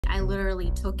I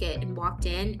literally took it and walked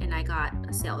in and I got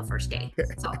a sale the first day.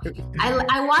 So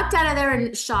I walked out of there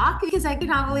in shock because I could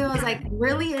not believe I was like,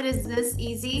 really? It is this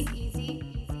easy?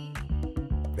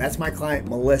 That's my client,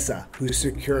 Melissa, who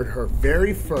secured her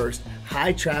very first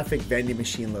high traffic vending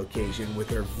machine location with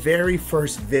her very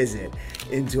first visit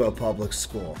into a public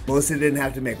school. Melissa didn't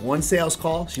have to make one sales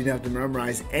call. She didn't have to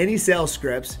memorize any sales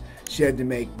scripts. She had to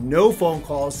make no phone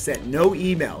calls, sent no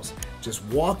emails. Just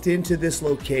walked into this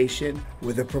location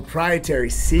with a proprietary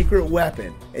secret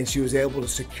weapon, and she was able to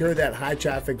secure that high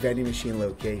traffic vending machine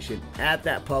location at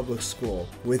that public school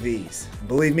with ease.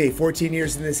 Believe me, 14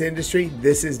 years in this industry,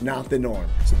 this is not the norm.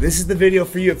 So this is the video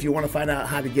for you if you want to find out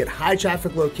how to get high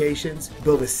traffic locations,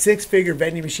 build a six-figure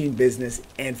vending machine business,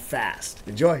 and fast.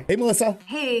 Enjoy. Hey, Melissa.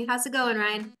 Hey, how's it going,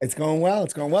 Ryan? It's going well.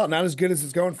 It's going well. Not as good as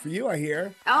it's going for you, I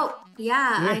hear. Oh,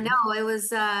 yeah. I know.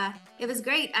 It was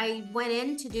great. I went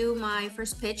in to do my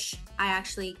first pitch.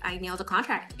 I nailed a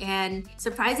contract, and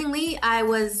surprisingly, I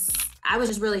was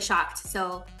just really shocked.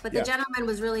 So, but the gentleman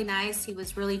was really nice. He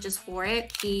was really just for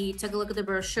it. He took a look at the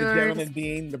brochure. The gentleman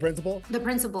being the principal? The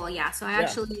principal, yeah. So I had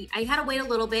to wait a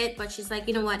little bit, but she's like,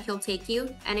 you know what, he'll take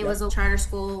you. And it was a charter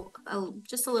school,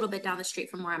 just a little bit down the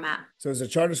street from where I'm at. So it's a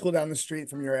charter school down the street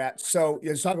from where you're at. So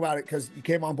let's talk about it, because you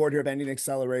came on board here at Vending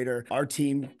Accelerator. Our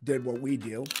team did what we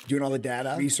do, doing all the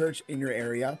data research in your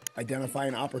area,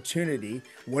 identifying opportunity.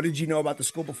 What did you know about the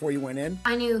school before you went in?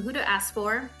 I knew who to ask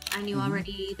for. I knew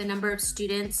already the number of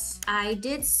students. I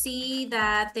did see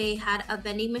that they had a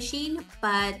vending machine,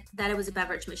 but that it was a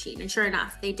beverage machine. And sure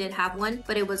enough, they did have one,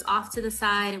 but it was off to the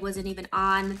side. It wasn't even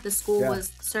on. The school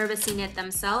was servicing it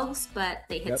themselves, but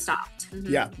they had stopped.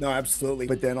 Yeah, no, absolutely.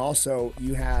 But then also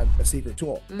you have a secret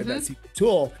tool. And that secret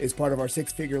tool is part of our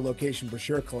six-figure location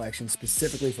brochure collection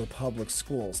specifically for public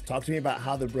schools. Talk to me about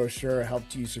how the brochure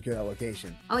helped you secure that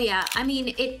location. Oh yeah, I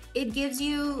mean, it gives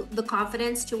you the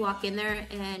confidence to walk in there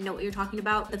and know what you're talking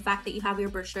about. The fact that you have your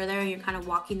brochure there and you're kind of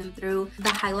walking them through the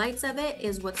highlights of it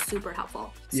is what's super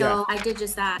helpful. So I did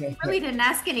just that. I really didn't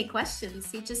ask any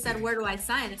questions. He just said, where do I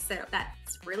sign? I said, that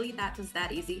was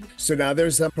that easy. So now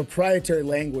there's a proprietary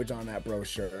language on that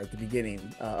brochure at the beginning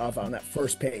on that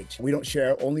first page. We don't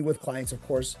share, only with clients, of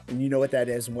course, and you know what that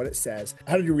is and what it says.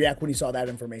 How did you react when you saw that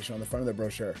information on the front of the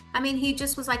brochure? I mean, he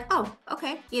just was like, oh,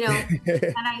 okay, you know,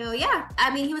 and I go, yeah.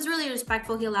 I mean, he was really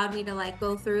respectful. He allowed me to like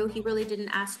go through. He really didn't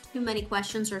ask too many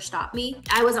questions or stop me.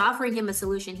 I was offering him a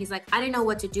solution. He's like, I didn't know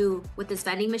what to do with this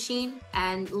vending machine,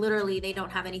 and literally they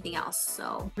don't have anything else.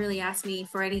 So really asked me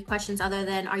for any questions other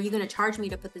than, are you going to charge me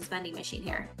to put this vending machine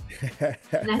here?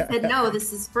 And I said, no,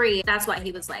 this is free. That's why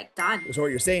he was like, done. So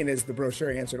what you're saying is the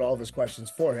brochure answered all of his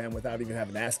questions for him without even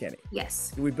having to ask any.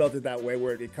 Yes. We built it that way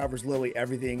where it covers literally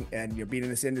everything. And you're being in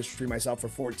this industry myself for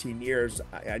 14 years.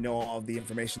 I know all of the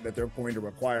information that they're going to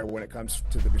require when it comes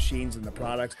to the machines and the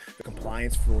products, the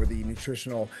compliance for the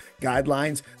nutritional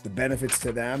guidelines, the benefits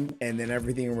to them, and then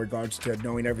everything in regards to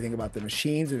knowing everything about the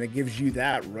machines. And it gives you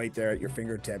that right there at your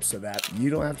fingertips so that you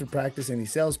don't have to practice any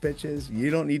sales pitches. You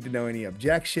don't need to know any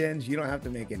objections. You don't have to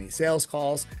make any sales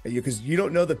calls because you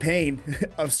don't know the pain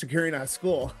of securing a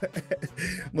school.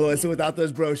 Melissa, without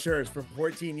those brochures for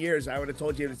 14 years, I would have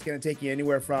told you it's going to take you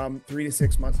anywhere from 3 to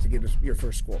 6 months to get your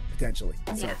first school, potentially.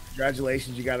 So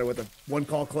congratulations. You got it with a one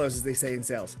call close, as they say in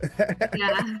sales.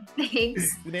 Yeah,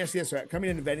 thanks. Let me ask you this, right? Coming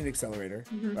into Vending Accelerator,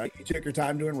 right? You took your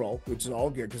time to enroll, which is all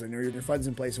good because I know your funds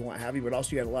in place and what have you, but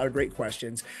also you had a lot of great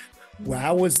questions. Well,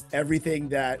 how was everything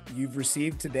that you've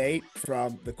received to date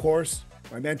from the course,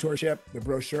 my mentorship, the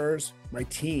brochures, my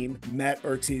team met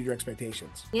or exceeded your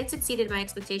expectations? It's exceeded my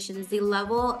expectations. The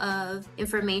level of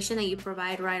information that you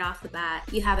provide right off the bat,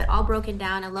 you have it all broken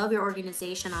down. I love your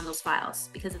organization on those files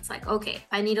because it's like, okay,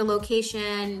 I need a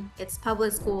location, it's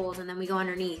public schools, and then we go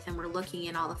underneath and we're looking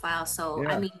in all the files. So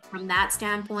I mean, from that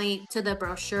standpoint to the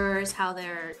brochures, how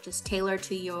they're just tailored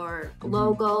to your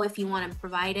logo if you want to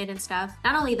provide it and stuff.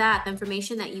 Not only that, the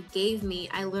information that you gave me,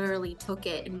 I literally took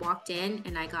it and walked in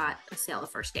and I got a sale the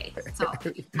first day. So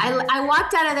I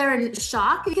walked out of there in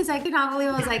shock because I could not believe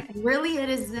I was like, really? It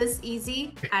is this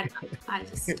easy? I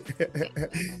just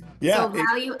so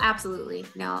value, absolutely.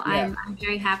 No, I'm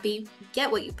very happy.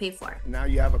 Get what you pay for. Now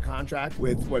you have a contract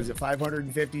with, what is it,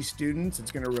 550 students.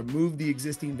 It's going to remove the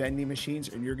existing vending machines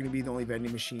and you're going to be the only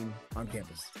vending machine on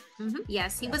campus.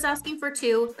 Yes, he was asking for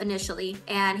 2 initially,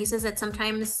 and he says that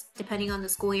sometimes, depending on the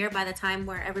school year, by the time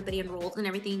where everybody enrolls and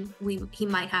everything, he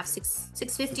might have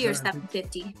 650 or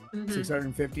 750.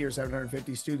 650 or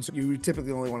 750 students. You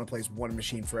typically only want to place one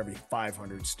machine for every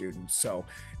 500 students, so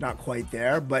not quite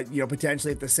there. But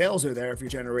potentially, if the sales are there, if you're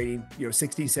generating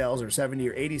 60 sales or 70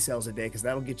 or 80 sales a day, because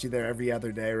that'll get you there every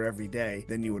other day or every day,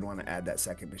 then you would want to add that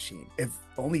second machine. If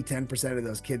only 10% of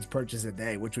those kids purchase a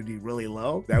day, which would be really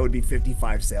low, that would be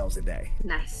 55 sales a day.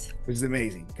 Nice. Which is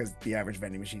amazing because the average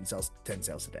vending machine sells 10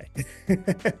 sales a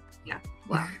day. Yeah.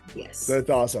 Wow. Yes. So it's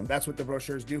awesome. That's what the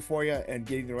brochures do for you, and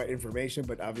getting the right information.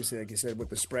 But obviously, like you said, with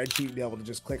the spreadsheet, be able to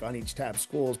just click on each tab: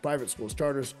 schools, private schools,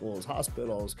 charter schools,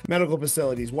 hospitals, medical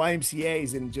facilities,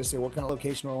 YMCAs, and just say what kind of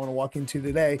location I want to walk into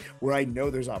today where I know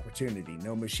there's opportunity.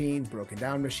 No machines, broken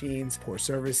down machines, poor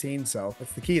servicing. So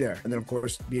that's the key there. And then, of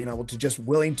course, being able to just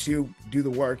willing to do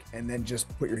the work and then just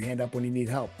put your hand up when you need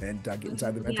help and get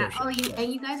inside the mentorship. Yeah.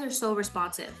 And you guys are so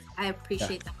responsive. I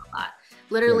appreciate that a lot.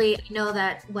 Literally, I know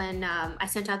that when I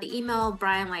sent out the email,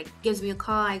 Brian like gives me a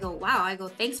call. I go, wow. I go,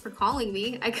 thanks for calling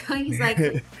me. He's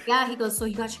like, yeah. He goes, so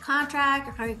you got your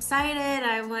contract? Are you excited?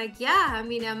 I'm like, yeah. I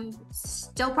mean, I'm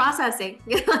still processing.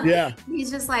 Yeah.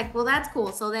 He's just like, well, that's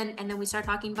cool. So then, and then we start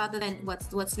talking about then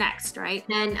what's next, right?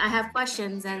 Then I have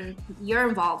questions, and you're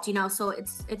involved. So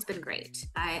it's been great.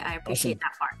 I appreciate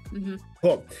that part.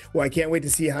 Cool. Well, I can't wait to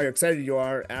see how excited you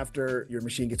are after your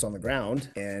machine gets on the ground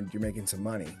and you're making some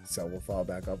money. So we'll follow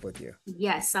back up with you.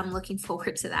 Yes, I'm looking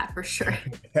forward to that for sure.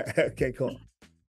 Okay, cool.